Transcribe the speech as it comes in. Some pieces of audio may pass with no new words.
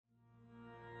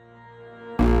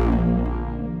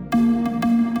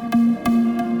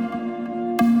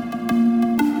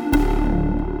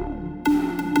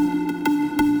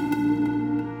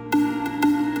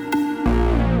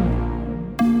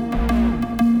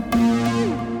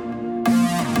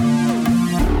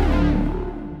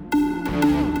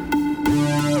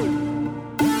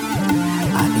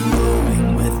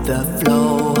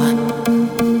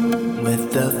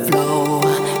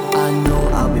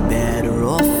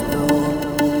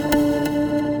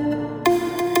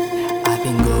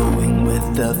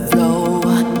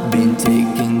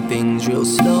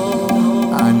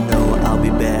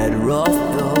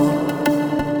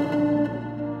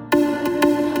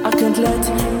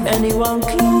anyone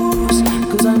close,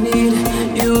 'cause I need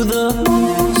you the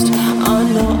most. I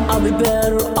know I'll be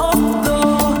better off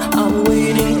though. I'm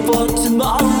waiting for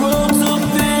tomorrow to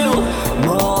feel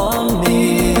more me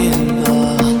in the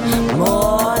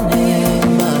morning,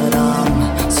 but I'm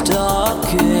stuck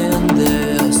in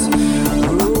this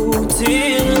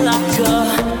routine like a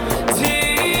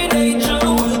teenager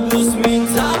with this mean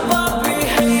type of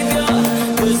behavior.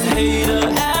 This hater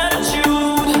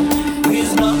attitude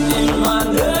is not in my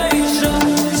nature.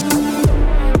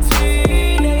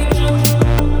 Teenager,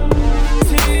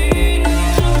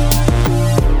 teenager,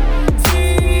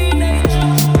 teenager,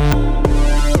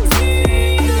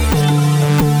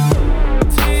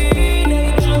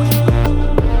 teenager,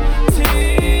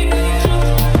 teenager,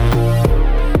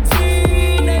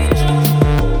 teenager,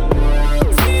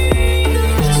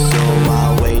 teenager. So I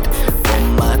wait for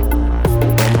my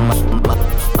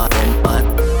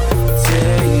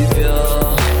savior,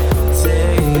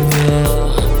 savior.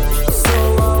 So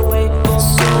I wait for my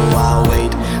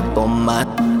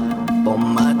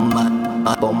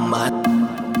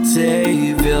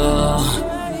savior.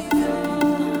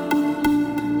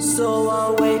 So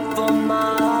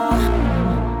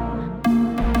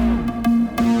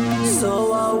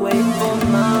I wait for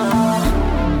my. So I wait for my.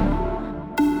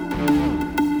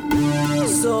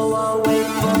 So I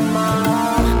wait for my.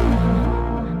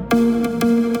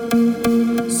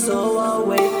 So I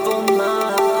wait for my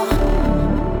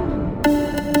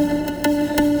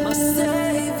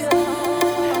savior.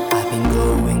 I've been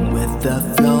going with the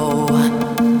flow,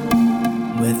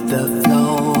 with the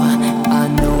flow. I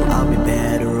know I'll be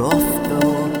better off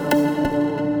though.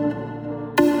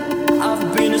 I've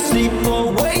been asleep for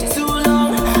way too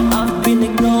long. I've been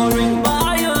ignoring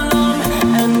my alarm,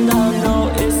 and I know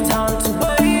it's time to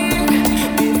wake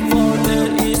before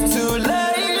it is too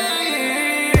late.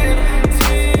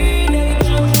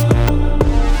 Teenager,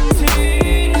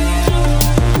 teenager,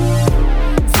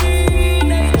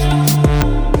 teenager.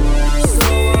 So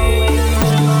I wait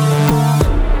for my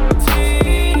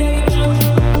teenager.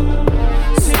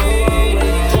 So I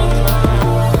wait for my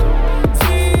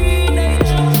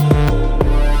teenager.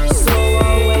 So I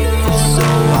wait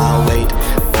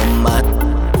for my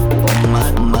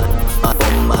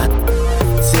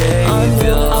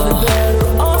savior. I'll be better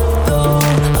off though.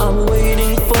 I'm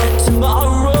waiting for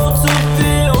tomorrow to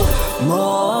feel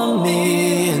more me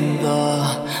in the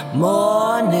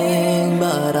morning,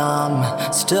 but I'm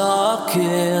stuck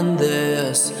in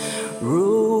this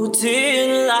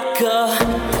routine like a